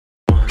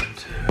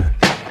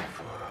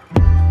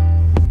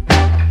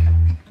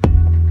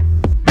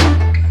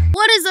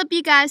up,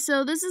 you guys?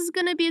 So this is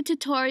going to be a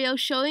tutorial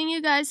showing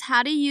you guys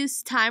how to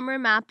use time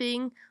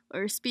remapping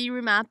or speed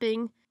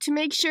remapping to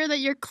make sure that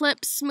your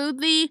clip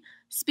smoothly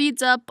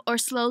speeds up or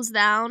slows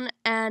down.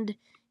 And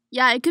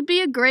yeah, it could be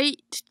a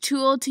great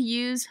tool to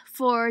use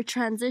for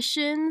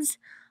transitions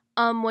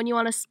when you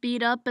want to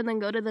speed up and then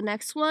go to the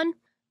next one.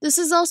 This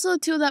is also a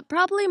tool that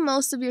probably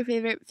most of your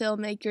favorite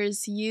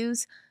filmmakers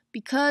use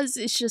because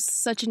it's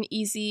just such an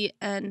easy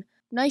and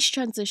nice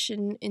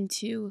transition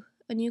into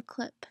a new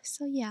clip.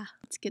 So yeah,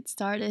 let's get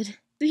started.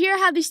 So here I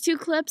have these two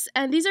clips,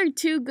 and these are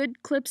two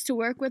good clips to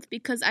work with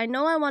because I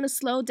know I want to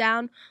slow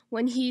down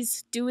when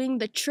he's doing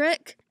the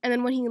trick, and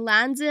then when he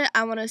lands it,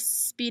 I want to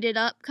speed it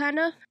up kind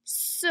of.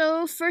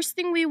 So first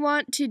thing we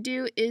want to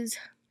do is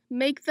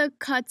make the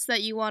cuts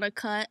that you want to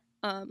cut.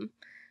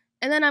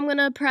 And then I'm going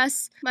to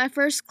press my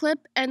first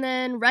clip and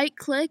then right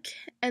click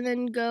and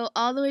then go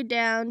all the way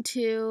down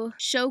to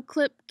show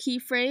clip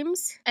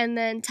keyframes and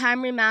then time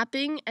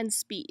remapping and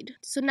speed.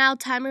 So now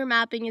time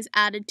remapping is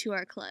added to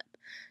our clip.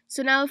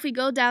 So now if we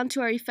go down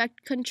to our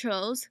effect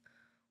controls,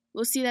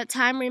 we'll see that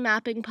time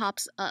remapping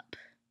pops up.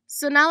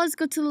 So now let's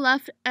go to the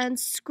left and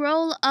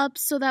scroll up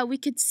so that we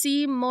could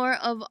see more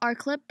of our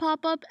clip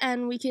pop up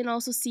and we can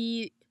also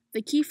see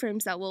the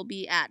keyframes that we'll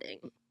be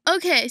adding.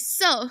 Okay,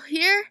 so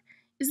here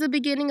is the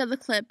beginning of the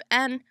clip,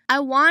 and I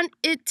want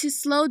it to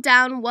slow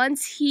down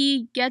once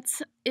he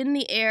gets in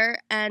the air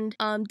and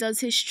does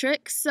his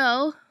trick.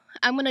 So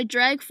I'm going to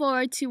drag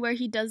forward to where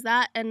he does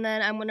that, and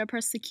then I'm going to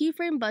press the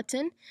keyframe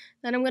button.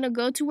 Then I'm going to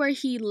go to where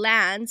he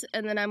lands,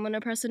 and then I'm going to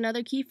press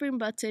another keyframe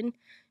button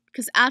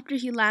because after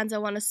he lands I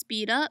want to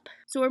speed up.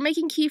 So we're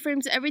making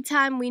keyframes every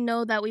time we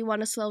know that we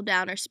want to slow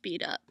down or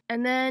speed up.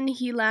 And then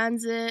he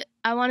lands it.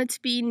 I want it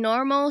to be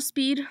normal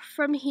speed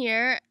from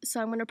here, so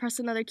I'm going to press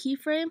another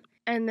keyframe.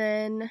 And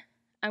then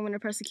I'm going to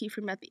press a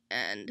keyframe at the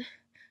end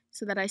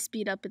so that I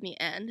speed up in the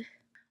end.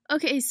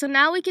 Okay, so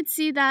now we can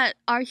see that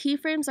our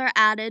keyframes are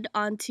added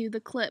onto the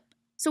clip.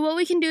 So what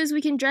we can do is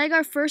we can drag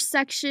our first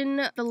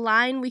section, the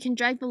line, we can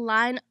drag the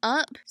line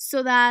up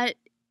so that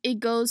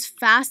it goes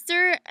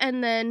faster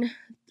and then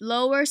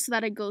lower so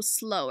that it goes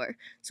slower.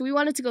 So we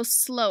want it to go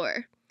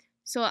slower.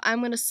 So I'm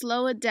going to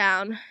slow it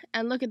down,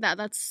 and look at that,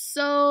 that's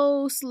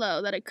so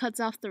slow that it cuts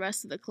off the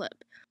rest of the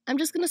clip. I'm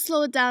just going to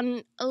slow it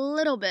down a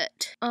little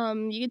bit.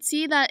 You can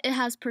see that it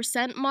has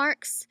percent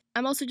marks.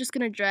 I'm also just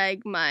going to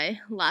drag my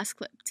last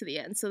clip to the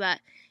end so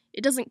that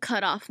it doesn't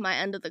cut off my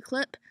end of the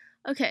clip.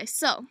 Okay,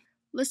 so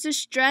let's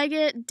just drag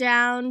it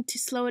down to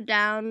slow it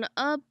down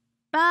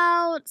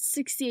about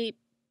 68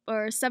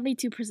 or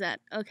 72%.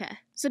 Okay,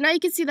 so now you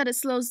can see that it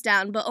slows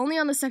down, but only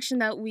on the section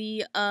that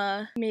we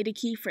made a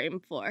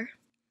keyframe for.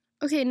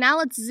 Okay, now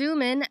let's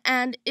zoom in,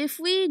 and if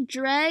we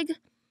drag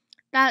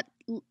that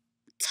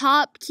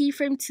top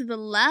keyframe to the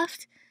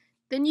left,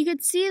 then you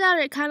can see that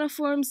it kind of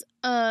forms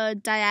a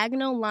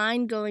diagonal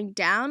line going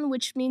down,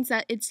 which means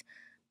that it's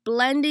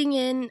blending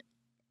in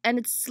and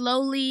it's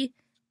slowly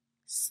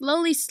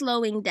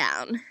slowing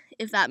down,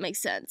 if that makes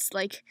sense.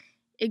 Like,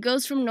 it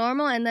goes from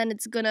normal and then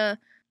it's gonna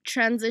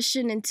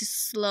transition into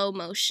slow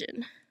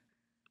motion.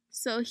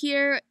 So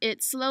here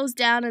it slows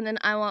down and then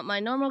I want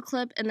my normal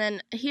clip, and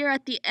then here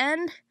at the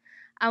end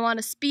I want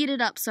to speed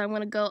it up, so I'm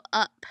going to go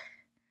up.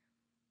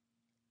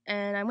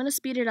 And I'm going to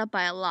speed it up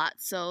by a lot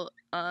so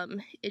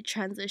it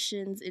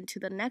transitions into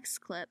the next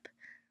clip.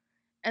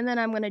 And then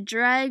I'm going to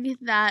drag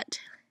that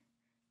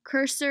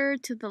cursor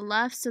to the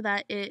left so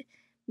that it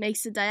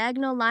makes a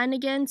diagonal line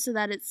again so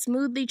that it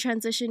smoothly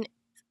transitions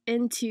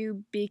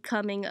into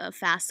becoming a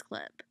fast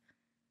clip.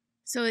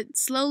 So it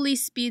slowly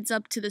speeds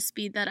up to the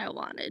speed that I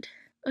wanted.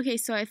 Okay,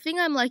 so I think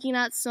I'm liking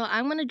that, so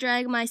I'm going to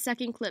drag my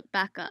second clip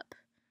back up.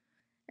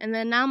 And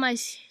then now my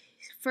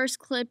first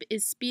clip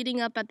is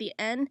speeding up at the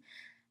end,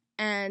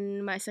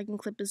 and my second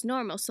clip is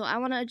normal. So I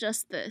want to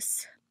adjust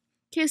this.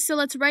 Okay, so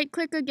let's right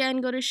click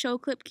again, go to show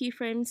clip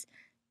keyframes,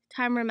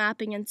 time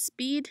remapping and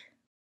speed.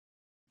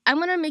 I'm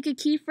going to make a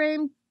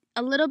keyframe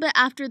a little bit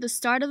after the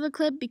start of the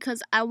clip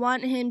because I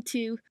want him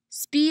to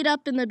speed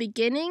up in the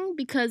beginning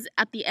because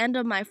at the end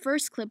of my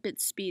first clip it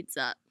speeds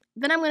up.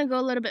 Then I'm going to go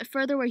a little bit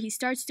further where he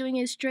starts doing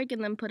his trick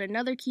and then put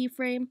another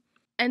keyframe.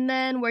 And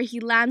then where he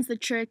lands the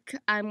trick,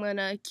 I'm going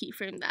to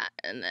keyframe that,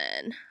 and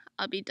then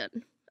I'll be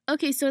done.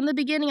 Okay, so in the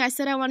beginning, I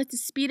said I wanted to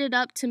speed it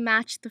up to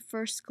match the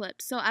first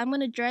clip. So I'm going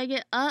to drag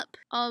it up,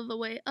 all the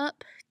way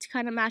up, to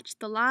kind of match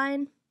the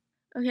line.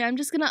 Okay, I'm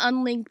just going to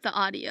unlink the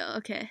audio,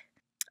 okay.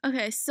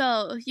 Okay,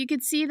 so you can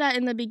see that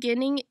in the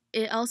beginning,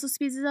 it also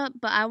speeds it up,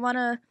 but I want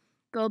to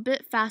go a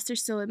bit faster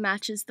so it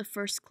matches the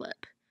first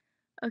clip.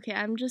 Okay,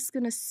 I'm just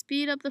going to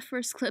speed up the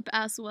first clip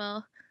as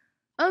well.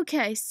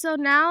 Okay, so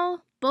now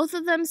both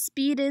of them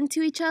speed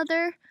into each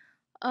other,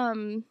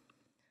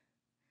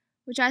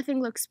 which I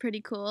think looks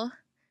pretty cool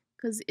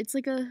because it's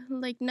like a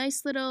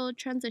nice little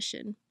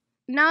transition.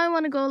 Now I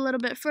want to go a little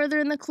bit further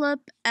in the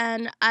clip,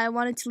 and I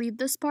wanted to leave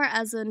this part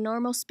as a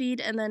normal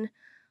speed, and then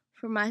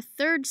for my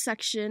third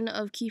section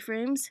of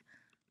keyframes,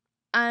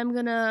 I'm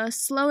gonna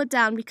slow it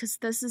down because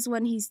this is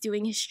when he's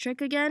doing his trick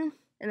again.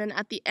 And then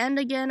at the end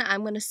again,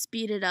 I'm gonna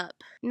speed it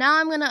up. Now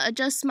I'm gonna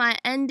adjust my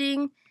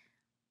ending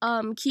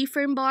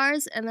keyframe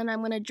bars, and then I'm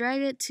going to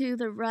drag it to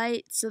the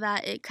right so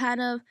that it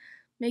kind of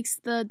makes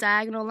the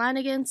diagonal line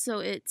again so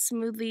it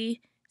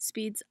smoothly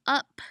speeds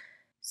up.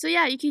 So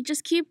yeah, you can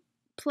just keep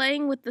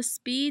playing with the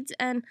speeds,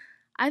 and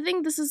I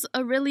think this is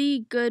a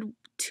really good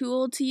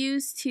tool to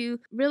use to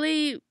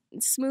really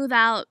smooth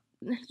out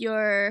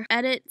your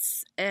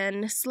edits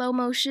and slow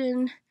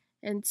motion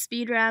and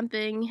speed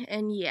ramping,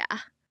 and yeah.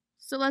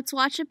 So let's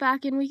watch it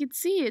back and we can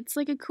see it's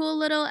like a cool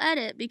little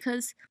edit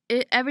because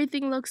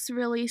everything looks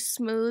really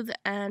smooth,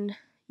 and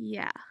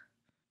yeah.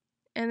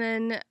 And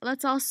then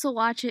let's also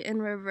watch it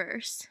in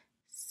reverse.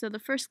 So the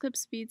first clip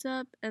speeds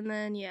up, and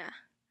then yeah.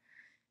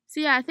 So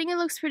yeah, I think it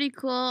looks pretty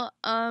cool.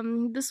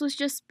 This was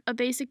just a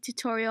basic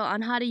tutorial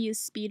on how to use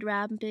speed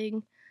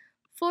ramping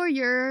for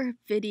your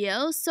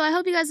videos. So I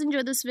hope you guys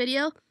enjoyed this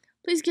video.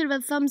 Please give it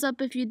a thumbs up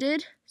if you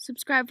did.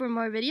 Subscribe for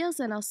more videos,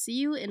 and I'll see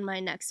you in my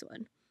next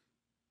one.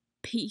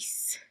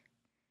 Peace.